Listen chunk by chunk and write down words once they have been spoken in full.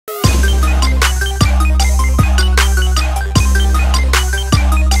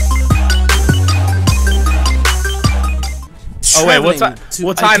Oh wait,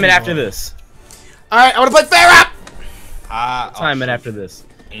 we'll time it after this. All right, I want to play Pharah. Time it after this.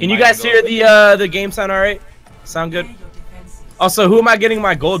 Can you guys hear the game sound all right? Sound good? Also, who am I getting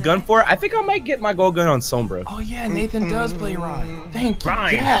my gold gun for? I think I might get my gold gun on Sombra. Oh yeah, Nathan does play Ryan. Thank you.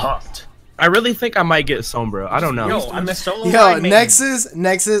 Ryan, Yeah. I really think I might get Sombra. I don't know. Yo, I'm a solo. Yo,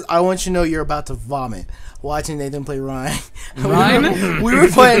 Nexus, I want you to know you're about to vomit watching Nathan play Ryan. Ryan? we were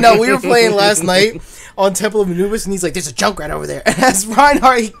playing last night on Temple of Anubis, and he's like, "There's a Junkrat over there." And as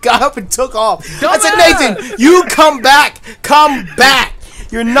Reinhardt, he got up and took off. I said, "Nathan, you come back, come back.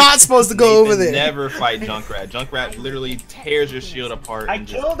 You're not supposed to go over there." Never fight Junkrat. Junkrat literally tears your shield apart. I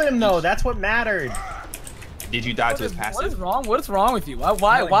killed him though. That's what mattered. Did you die to his passive? What is wrong? What is wrong with you?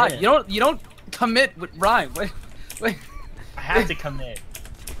 Why? You don't commit with Ryan. Wait. I have to commit.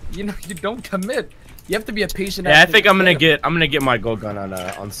 You don't commit. You have to be a patient. Yeah, I think I'm gonna get my gold gun on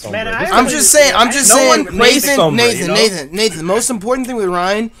Sombra. Man, I'm just saying, Nathan. The most important thing with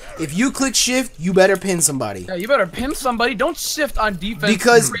Ryan, if you click shift, you better pin somebody. Yeah, you better pin somebody. Don't shift on defense.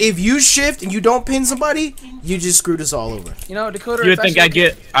 Because if you shift and you don't pin somebody, you just screwed us all over. You know, Dakota. You would think I would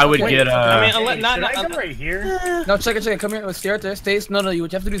get. I mean, Should I come right here? No, check it. Come here. Stay right there. Stay. No. You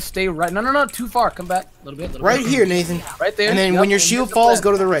have to do stay right. No. Too far. Come back a little bit. Right here, Nathan. Right there. And then when your shield falls,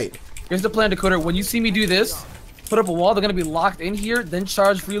 go to the right. Here's the plan, Dakota. When you see me do this, put up a wall. They're gonna be locked in here. Then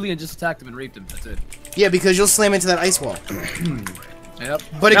charge freely and just attack them and rape them. That's it. Yeah, because you'll slam into that ice wall. Yep.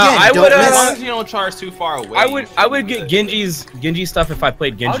 But again, I don't would, As miss. long as you don't charge too far away. I would get Genji stuff if I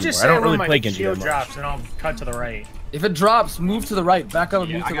played Genji I'll just more. I say don't really when play my Genji shield that much. drops and I'll cut to the right. If it drops, move to the right. Back up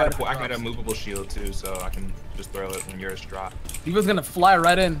and Yeah, move I to got the right. I got a movable shield too, so I can just throw it when yours drop. Diva's gonna fly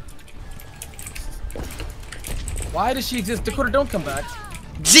right in. Why does she exist? Dakota, don't come back.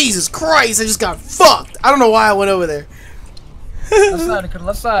 Jesus Christ, I just got fucked. I don't know why I went over there. Left side, Dakota,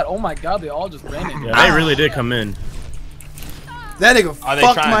 left side. Oh my god, they all just ran in. Yeah, they really did come in. That nigga Are they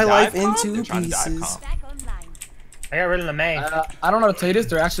fucked trying to my dive life comp? into They're trying to dive pieces. comp. I got rid of the May. I don't know how to tell you this.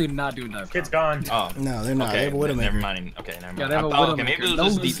 They're actually not doing that. Kid's gone. Oh, No, they're not. They okay. have a Widowmaker. Never mind. Okay, never mind. Yeah, they have a I thought, Widowmaker. maybe it No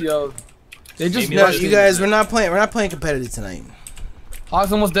was just deep. Lucio. They just Maybe No, that's you guys, we're not playing competitive tonight.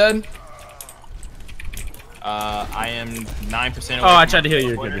 Hawk's almost dead. I am 9%. Oh, I tried to heal you.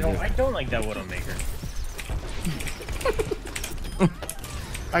 You're good. I don't like that Widowmaker.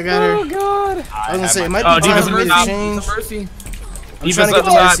 I got her. Oh god. I was gonna say, it might Oh, be time Diva's for me to top. change. It's a mercy. I'm Diva's trying to up get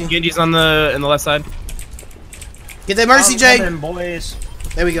the top. mercy. Genji's on the left side. Get that mercy, Jay. Coming, boys.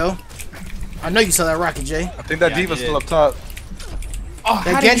 There we go. I know you saw that rocket, Jay. I think that Yeah, I Diva's did. still up top. Oh,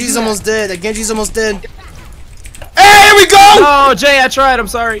 That Genji's almost dead. That Genji's almost dead. Hey, here we go! Oh, Jay, I tried. I'm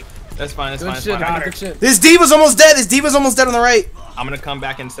sorry. That's fine. That's Good fine. shit. That's fine. Good shit. This Diva's almost dead. This Diva's almost dead on the right. I'm gonna come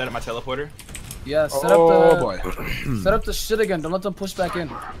back and set up my teleporter. Yeah, set Oh up the boy. set up the shit again. Don't let them push back in.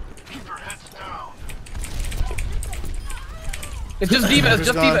 It's just Diva. It's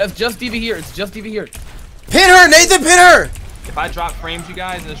just gone. Diva. It's just Diva here. It's just Diva here. Pin her, Nathan. Pin her. If I drop frames, you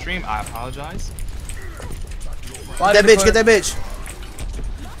guys in the stream, I apologize. Why Get that did bitch. they Get that bitch.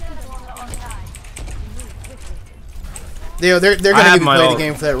 They're gonna have give you my play the ult.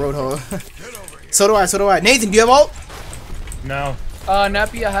 game for that Roadhog. So do I. Nathan, do you have ult? No,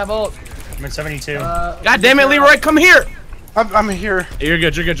 Nappy, I have ult. I'm at 72. God damn it, Leroy, come here. I'm here. You're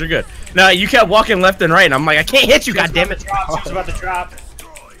good. You're good. You're good. No, you kept walking left and right, and I'm like, I can't hit you. God damn it. She's about to drop.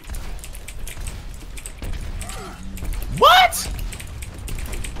 What?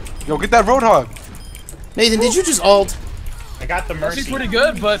 Yo, get that Roadhog. Nathan, did you just ult? I got the mercy. She's pretty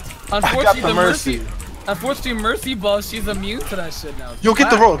good, but unfortunately, the the mercy. mercy boss, she's immune to that shit now. Yo, get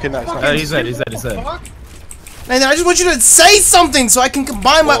the road. Okay, nice. He's dead. He's dead. He's dead. Nathan, I just want you to say something so I can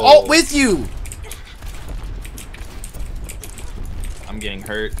combine my ult with you. I'm getting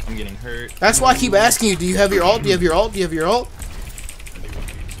hurt. I'm getting hurt. That's why I keep asking you, do you have your ult? Do you have your ult? Do you have your ult?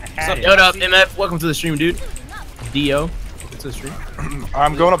 What's up, yo, up, MF? Welcome to the stream, dude. Dio. Welcome to the stream.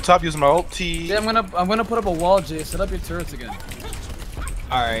 I'm going up top using my ult. Yeah, I'm gonna put up a wall, Jay. Set up your turrets again.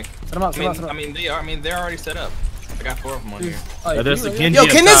 All right. Set them up. Set them up. Set them up. I mean, they're already set up. I got 4 of them on here. Oh, you There's do, the really? Genji Yo, up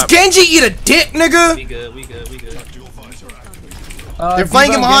can this top. Genji eat a dick, nigga? We good. We good. We good. They're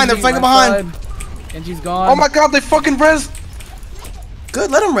flanking Diva, behind, they're Genji, flanking right behind. side. Genji's gone. Oh my god, they fucking res.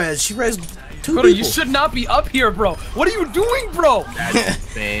 Good, let him res. She res 2 Dakota, you people. should not be up here, bro. What are you doing, bro?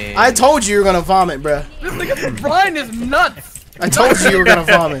 Insane. I told you were gonna vomit, bruh. This nigga Brian is nuts. I told you were gonna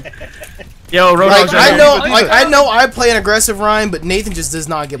vomit. Yo, Roadhog's Like, right I know I play an aggressive Ryan, but Nathan just does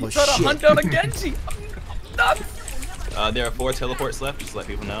not give a Try to shit. hunt down a Genji. Nuts. There are 4 teleports left. Just to let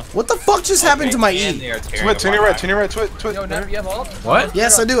people know. What the fuck just happened to my And E? they are tearing Twit, turn your right, turn your right, twit, twit. Yo, Nappy, you have ult? What?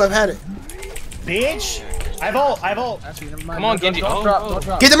 Yes, I do. I've had it. Bitch! I've ult. I've ult. Actually, never mind. Come on, Don't Genji. drop. Oh, Don't oh.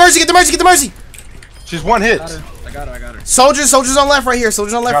 drop. Get the mercy. Get the mercy. Get the mercy. She's one hit. I got her. Soldiers on left right here.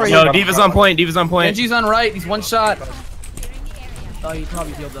 Soldiers on left right Yo, here. Diva's on point. Diva's on point. Genji's on right. He's one shot. Oh, he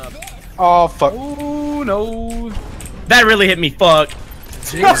probably healed up. Oh fuck. Oh no. That really hit me. Fuck.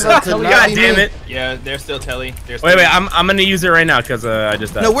 God damn it. Yeah, they're still telly. Wait. I'm gonna use it right now because I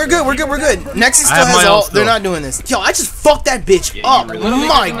just died. No, we're good. Nexus still I have has my all. ult still. They're not doing this. Yo, I just fucked that bitch Yeah, up. you really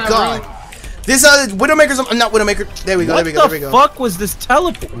My did. god. This Widowmaker's not Widowmaker. There we go. What There we go. the fuck was this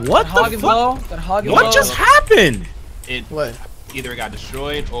teleport? What the Hog is fuck? low. That hog is What low. just happened? What? Either it got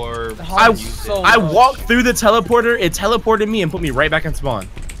destroyed or The hog is used so I low. walked through the teleporter. It teleported me and put me right back in spawn.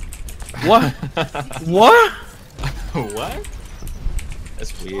 What? What? What?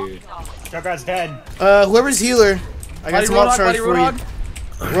 That's weird. Junkrat's dead. Whoever's healer. I got some ult charge for you.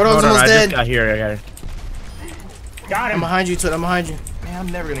 Roadhog's almost I dead. just got here. I got her. Got I'm him. behind you, Twit. I'm behind you. Man, I'm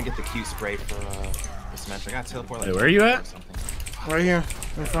never gonna get the Q spray for this match. I got teleport like. Wait, where are you at? or something. Right here,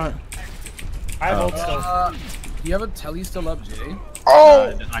 in front. I have ult still. You have a telly still up, Jay?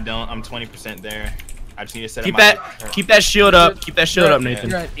 Oh. I don't. I'm 20% there. I just need to set Keep up my. keep that shield up. Keep that shield up, Nathan.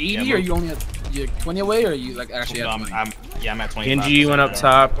 You're at 80, Yeah, or you only at you 20 away, or are you like actually No, at 20? I'm at 20. Genji went up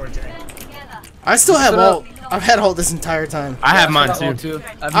top. I still have Shut up. ult. I've had ult this entire time. I have mine I got ult too.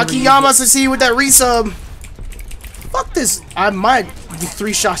 I've never used Akiyama it. succeed with that resub. Fuck this. My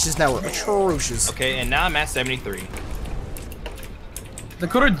 3 shots just now were atrocious. Okay, and now I'm at 73. The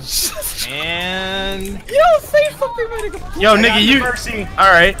quarter. And Yo, say something, man. Yo, I got nigga, the you. Mercy.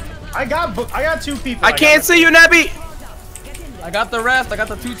 All right. I got 2 people. I can't see you, Nappy. I got the rest. I got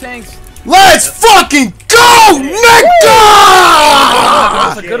the 2 tanks. Let's fucking go, nigga!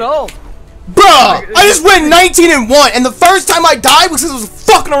 That's a good ult. Bruh, I just went 19-1, and the first time I died was because I was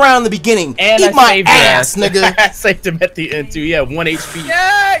fucking around in the beginning. And Eat I my saved ass, your nigga. I saved him at the end too. Yeah, 1 HP.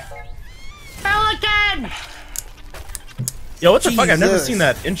 Yay! Yo, what the fuck? I've never Jesus. seen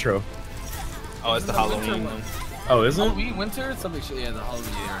that intro. oh, it's the Halloween one. Oh, is it? Halloween, winter, something shit. Yeah, the Halloween.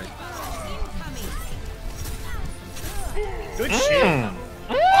 Yeah, right. Good shit.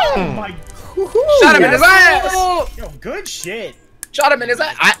 Oh my. Shot him in his ass. Yo, good shit. Shot him in his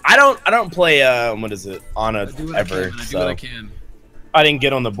ass. I don't play what is it? Ana I do what ever. I can. I do So what I can. I didn't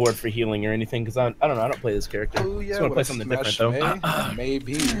get on the board for healing or anything because I don't know. I don't play this character. Oh, yeah, Just want to play with a something smash different though. May,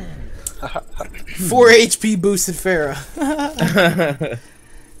 maybe. 4 HP boosted Pharah.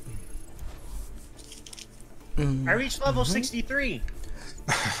 I reached level 63.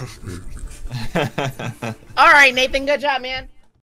 All right, Nathan. Good job, man.